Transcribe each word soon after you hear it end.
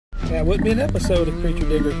That wouldn't be an episode if Preacher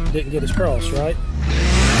Digger didn't get his cross, right?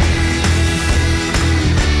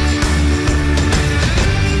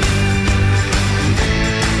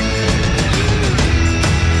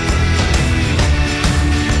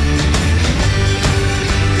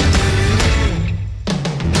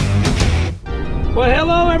 Well,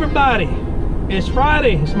 hello everybody. It's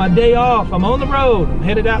Friday. It's my day off. I'm on the road. I'm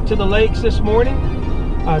headed out to the lakes this morning.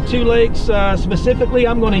 Two lakes specifically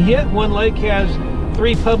I'm going to hit. One lake has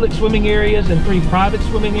 3 public swimming areas and 3 private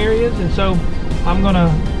swimming areas, and so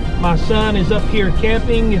my son is up here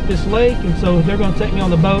camping at this lake, and so they're going to take me on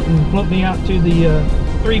the boat and float me out to the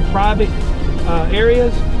 3 private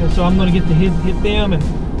areas, and so I'm going to get to hit them, and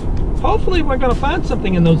hopefully we're going to find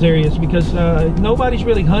something in those areas because nobody's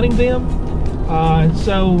really hunting them.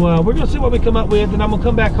 So we're going to see what we come up with, and I'm going to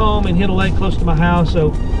come back home and hit a lake close to my house.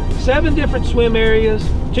 So 7 different swim areas,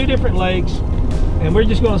 2 different lakes, and we're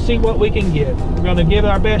just going to see what we can get. We're going to give it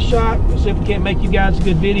our best shot. We'll see if we can't make you guys a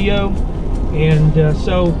good video. And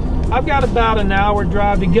so I've got about an hour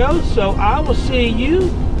drive to go, so I will see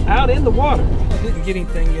you out in the water. I didn't get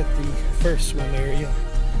anything at the first swim area.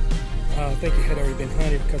 I think it had already been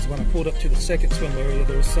hunted because when I pulled up to the second swim area,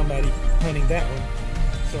 there was somebody hunting that one.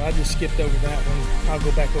 So I just skipped over that one. I'll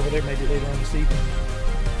go back over there maybe later on this evening.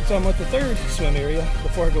 So I'm at the 3rd swim area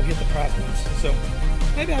before I go hit the private ones. So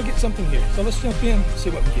maybe I'll get something here. So let's jump in, see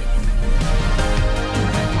what we get.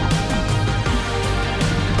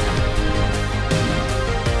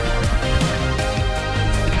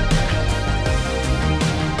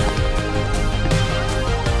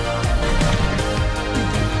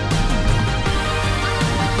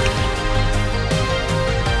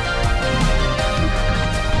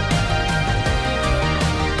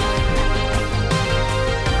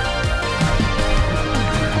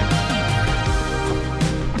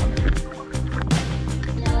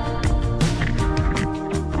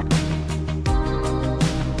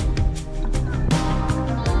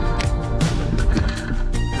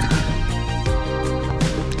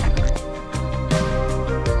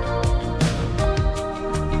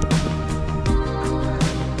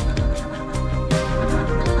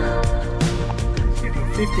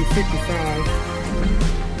 50-55,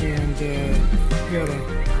 and got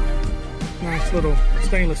a nice little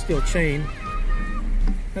stainless steel chain.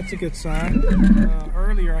 That's a good sign.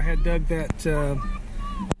 Earlier I had dug that,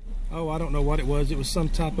 oh, I don't know what it was. It was some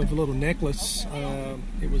type of little necklace.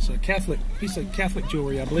 It was a piece of Catholic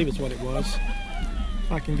jewelry, I believe is what it was.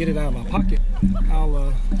 If I can get it out of my pocket,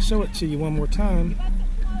 I'll show it to you one more time.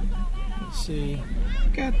 Let's see.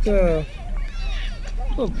 Got a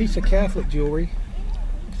little piece of Catholic jewelry.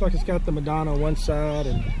 Looks like it's got the Madonna on one side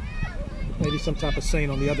and maybe some type of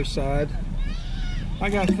saint on the other side. I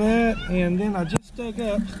got that, and then I just dug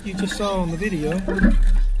up, you just saw on the video,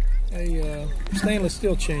 a stainless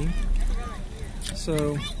steel chain.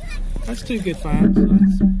 So that's 2 good finds. So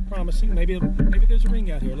that's promising. Maybe there's a ring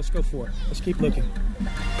out here. Let's go for it. Let's keep looking.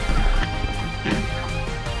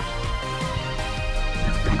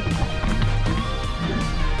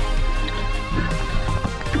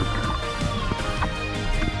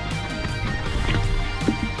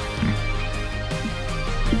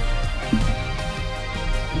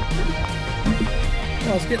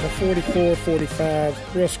 I was getting a 44,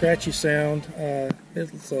 45, real scratchy sound.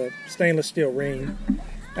 It's a stainless steel ring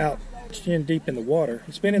out chin deep in the water.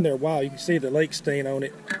 It's been in there a while. You can see the lake stain on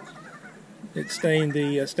it. It stained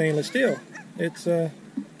the stainless steel. It's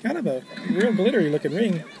kind of a real glittery looking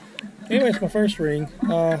ring. Anyway, it's my first ring.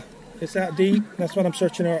 It's out deep. That's what I'm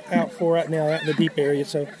searching out for right now, out in the deep area.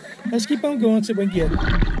 So let's keep on going, see if we can get it.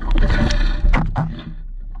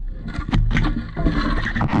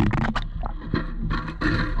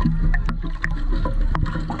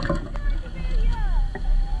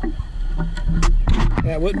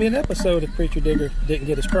 That wouldn't be an episode if Preacher Digger didn't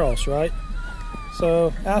get his cross, right?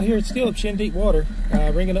 So out here it's still chin deep water,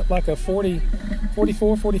 ringing up like a 40,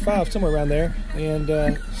 44, 45, somewhere around there,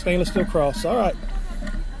 and stainless steel cross. All right,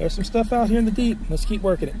 there's some stuff out here in the deep. Let's keep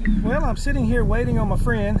working it. Well, I'm sitting here waiting on my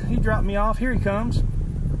friend. He dropped me off. Here he comes.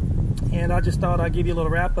 And I just thought I'd give you a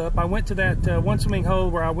little wrap up. I went to that one swimming hole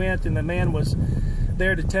where I went, and the man was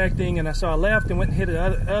there detecting, and so I left and went and hit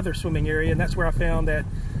another swimming area, and that's where I found that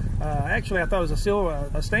actually I thought it was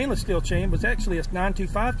a stainless steel chain, but it's actually a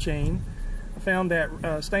 925 chain. I found that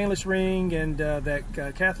stainless ring and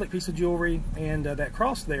that Catholic piece of jewelry and that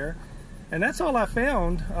cross there, and that's all I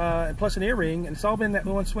found, plus an earring, and it's all been in that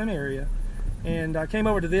one swim area. And I came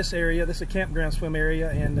over to this area. This is a campground swim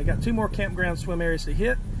area, and I got 2 more campground swim areas to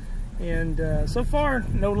hit, and so far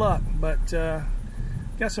no luck, but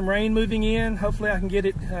got some rain moving in. Hopefully I can get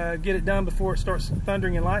it done before it starts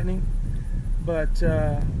thundering and lightning. But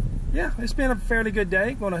yeah, it's been a fairly good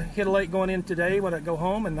day. Going to hit a lake going in today when I go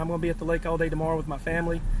home, and I'm going to be at the lake all day tomorrow with my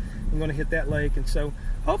family. I'm going to hit that lake, and so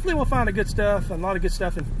hopefully we'll find a lot of good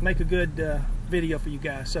stuff, and make a good video for you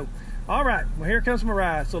guys. So, all right, well, here comes my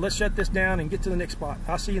ride. So let's shut this down and get to the next spot.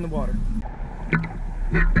 I'll see you in the water.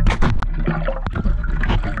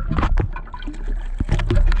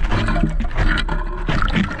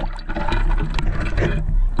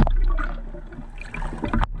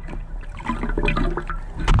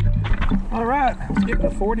 All right, let's get the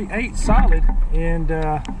 48 solid, and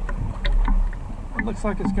it looks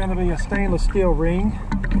like it's going to be a stainless steel ring.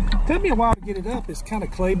 Took me a while to get it up. It's kind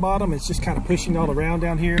of clay bottom. It's just kind of pushing all around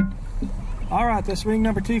down here. All right, that's ring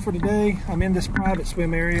number 2 for today. I'm in this private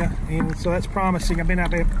swim area, and so that's promising. I've been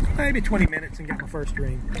out there maybe 20 minutes and got my first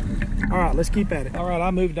ring. All right, let's keep at it. All right,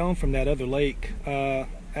 I moved on from that other lake.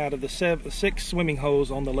 Out of the 6 swimming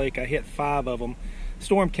holes on the lake, I hit 5 of them.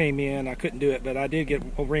 Storm came in, I couldn't do it, but I did get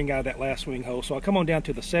a ring out of that last swimming hole. So I come on down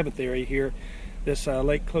to the 7th area here, this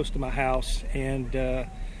lake close to my house, and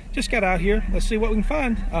just got out here. Let's see what we can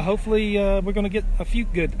find. Hopefully we're going to get a few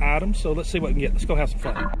good items, so let's see what we can get. Let's go have some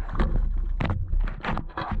fun.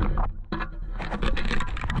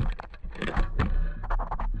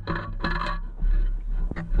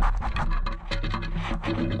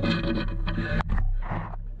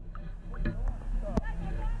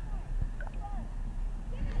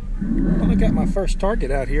 Well, I got my first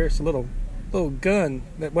target out here. It's a little gun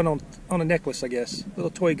that went on a necklace, I guess.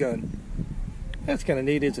 Little toy gun. That's kind of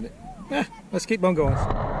neat, isn't it? Let's keep on going.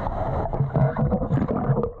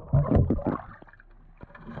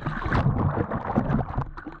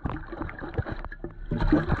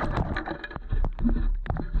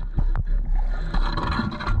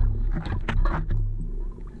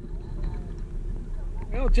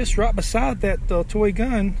 Well, just right beside that toy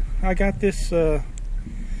gun, I got this. I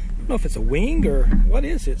don't know if it's a wing or what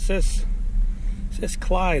is it. It says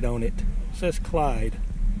Clyde on it. It says Clyde.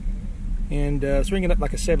 And it's ringing up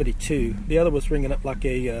like a 72. The other was ringing up like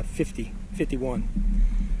a 51.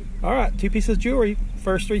 All right, 2 pieces of jewelry.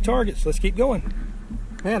 First 3 targets. Let's keep going.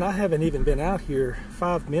 Man, I haven't even been out here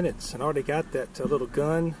 5 minutes and already got that little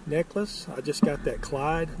gun necklace. I just got that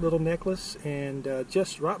Clyde little necklace, and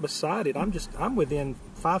just right beside it, I'm within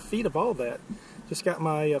 5 feet of all that. Just got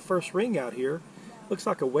my first ring out here. Looks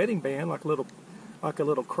like a wedding band, like a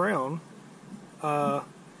little crown.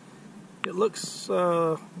 It looks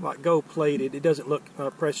like gold plated. It doesn't look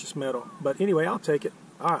precious metal. But anyway, I'll take it.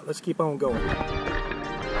 All right, let's keep on going.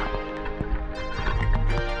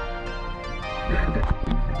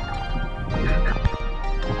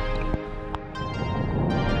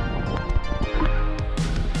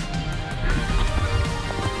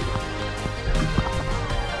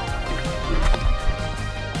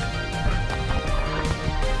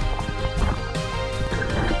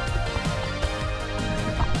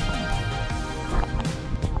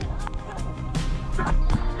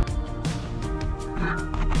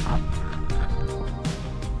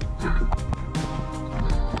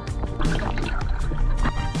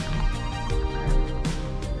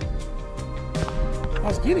 I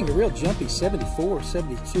was getting a real jumpy 74,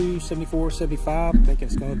 72, 74, 75, thinking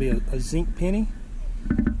it's going to be a zinc penny.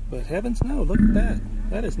 But heavens no, look at that.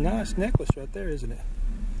 That is a nice necklace right there, isn't it?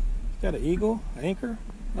 It's got an eagle, anchor.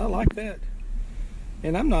 I like that.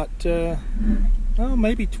 And I'm not,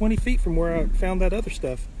 maybe 20 feet from where I found that other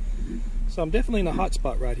stuff. So I'm definitely in a hot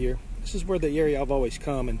spot right here. This is where the area I've always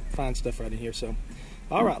come and find stuff right in here. So,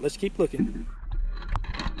 all right, let's keep looking.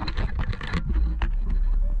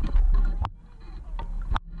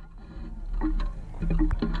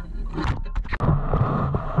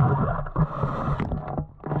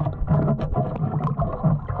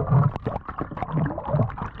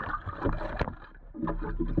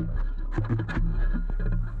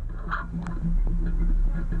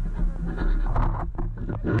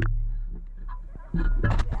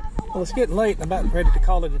 Well, it's getting late and I'm about ready to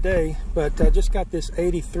call it a day, but I just got this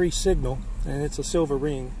 83 signal, and it's a silver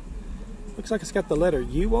ring. Looks like it's got the letter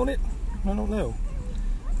U on it. I don't know.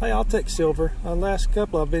 Hey, I'll take silver. The last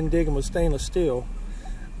couple I've been digging with stainless steel,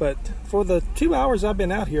 but for the 2 hours I've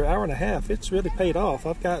been out here, hour and a half, it's really paid off.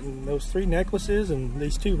 I've gotten those 3 necklaces and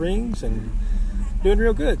these 2 rings and doing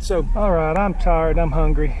real good. So, all right, I'm tired, I'm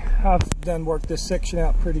hungry. I've done worked this section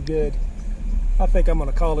out pretty good. I think I'm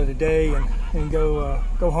gonna call it a day and go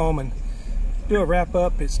home and do a wrap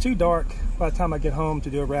up. It's too dark by the time I get home to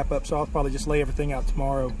do a wrap up, so I'll probably just lay everything out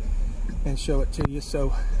tomorrow and show it to you.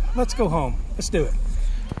 So let's go home. Let's do it.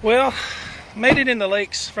 Well, made it in the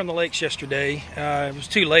lakes from the lakes yesterday. It was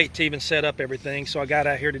too late to even set up everything, so I got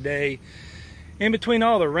out here today In between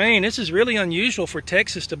all the rain, this is really unusual for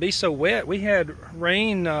Texas to be so wet. We had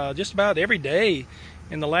rain just about every day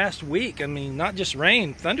in the last week. I mean, not just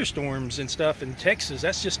rain, thunderstorms and stuff in Texas.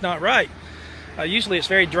 That's just not right. Usually it's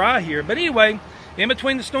very dry here. But anyway, in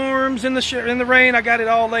between the storms and the rain, I got it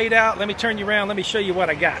all laid out. Let me turn you around. Let me show you what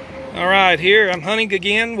I got. All right, here I'm hunting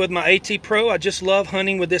again with my AT Pro. I just love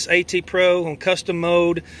hunting with this AT Pro on custom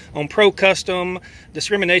mode, on Pro Custom.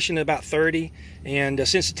 Discrimination at about 30, and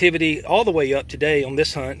sensitivity all the way up today on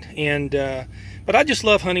this hunt. And but I just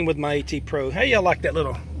love hunting with my AT Pro. Hey, I like that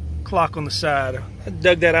little clock on the side. I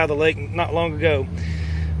dug that out of the lake not long ago.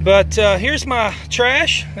 But here's my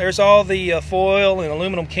trash. There's all the foil and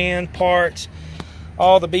aluminum can parts,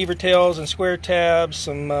 all the beaver tails and square tabs,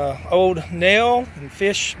 some old nail and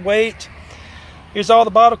fish weight. Here's all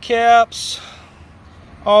the bottle caps,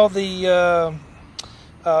 all the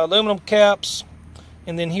aluminum caps,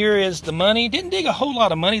 and then here is the money. Didn't dig a whole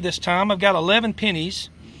lot of money this time. I've got 11 pennies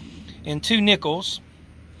and 2 nickels.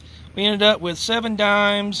 We ended up with 7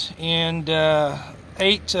 dimes and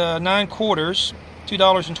 9 quarters,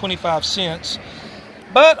 $2.25.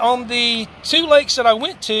 But on the 2 lakes that I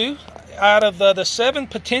went to, out of the 7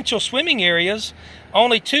 potential swimming areas,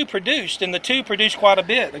 only 2 produced, and the 2 produced quite a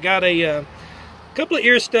bit. I got a couple of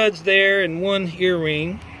ear studs there and 1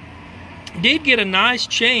 earring. Did get a nice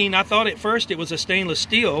chain. I thought at first it was a stainless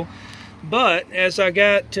steel, but as I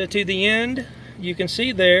got to the end, you can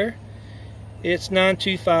see there, it's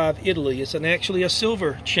 925 Italy. It's actually a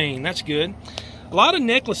silver chain. That's good. A lot of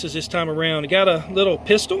necklaces this time around. I got a little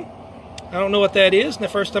pistol. I don't know what that is. The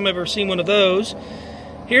first time I've ever seen one of those.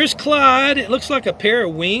 Here's Clyde. It looks like a pair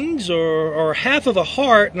of wings or half of a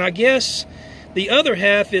heart, and I guess the other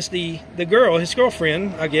half is the girl, his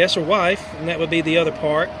girlfriend, I guess, or wife, and that would be the other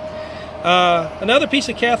part. Another piece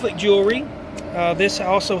of Catholic jewelry. This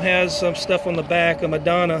also has some stuff on the back. A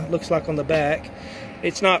Madonna looks like on the back.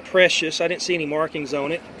 It's not precious. I didn't see any markings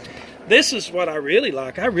on it. This is what I really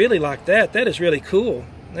like. I really like that. That is really cool.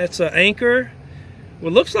 That's an anchor. Well,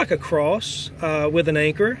 it looks like a cross with an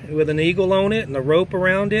anchor, with an eagle on it and a rope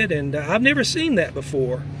around it, and I've never seen that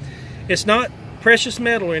before. It's not precious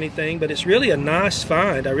metal or anything, but it's really a nice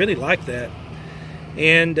find. I really like that.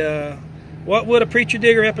 And what would a Preacher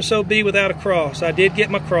Digger episode be without a cross? I did get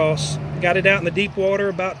my cross. Got it out in the deep water,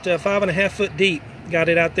 about 5.5 foot deep. Got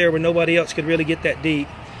it out there where nobody else could really get that deep.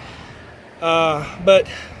 But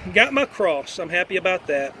got my cross. I'm happy about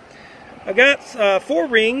that. I got 4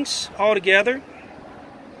 rings altogether.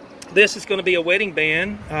 This is going to be a wedding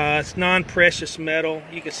band. It's non-precious metal.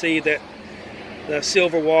 You can see that the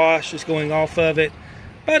silver wash is going off of it,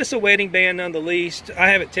 but it's a wedding band nonetheless. I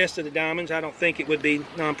haven't tested the diamonds. I don't think it would be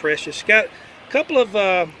non-precious. Got a couple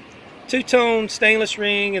of two-tone stainless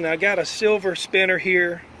ring, and I got a silver spinner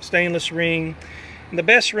here, stainless ring. And the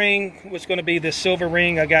best ring was going to be this silver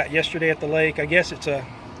ring I got yesterday at the lake. I guess it's a,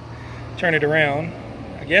 turn it around,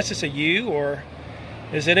 I guess it's a U, or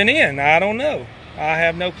is it an N? I don't know. I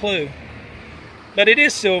have no clue. But it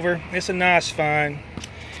is silver. It's a nice find.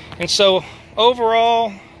 And so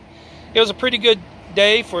overall, it was a pretty good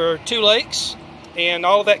day for 2 lakes, and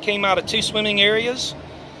all of that came out of 2 swimming areas,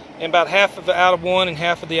 and about half of it out of one and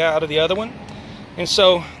half of the out of the other one. And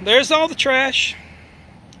so there's all the trash.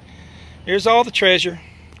 Here's all the treasure.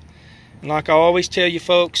 And like I always tell you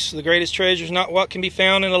folks, the greatest treasure is not what can be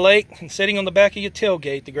found in a lake and sitting on the back of your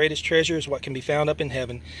tailgate. The greatest treasure is what can be found up in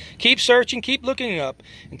heaven. Keep searching, keep looking up.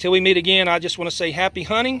 Until we meet again, I just want to say happy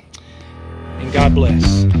hunting and God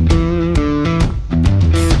bless.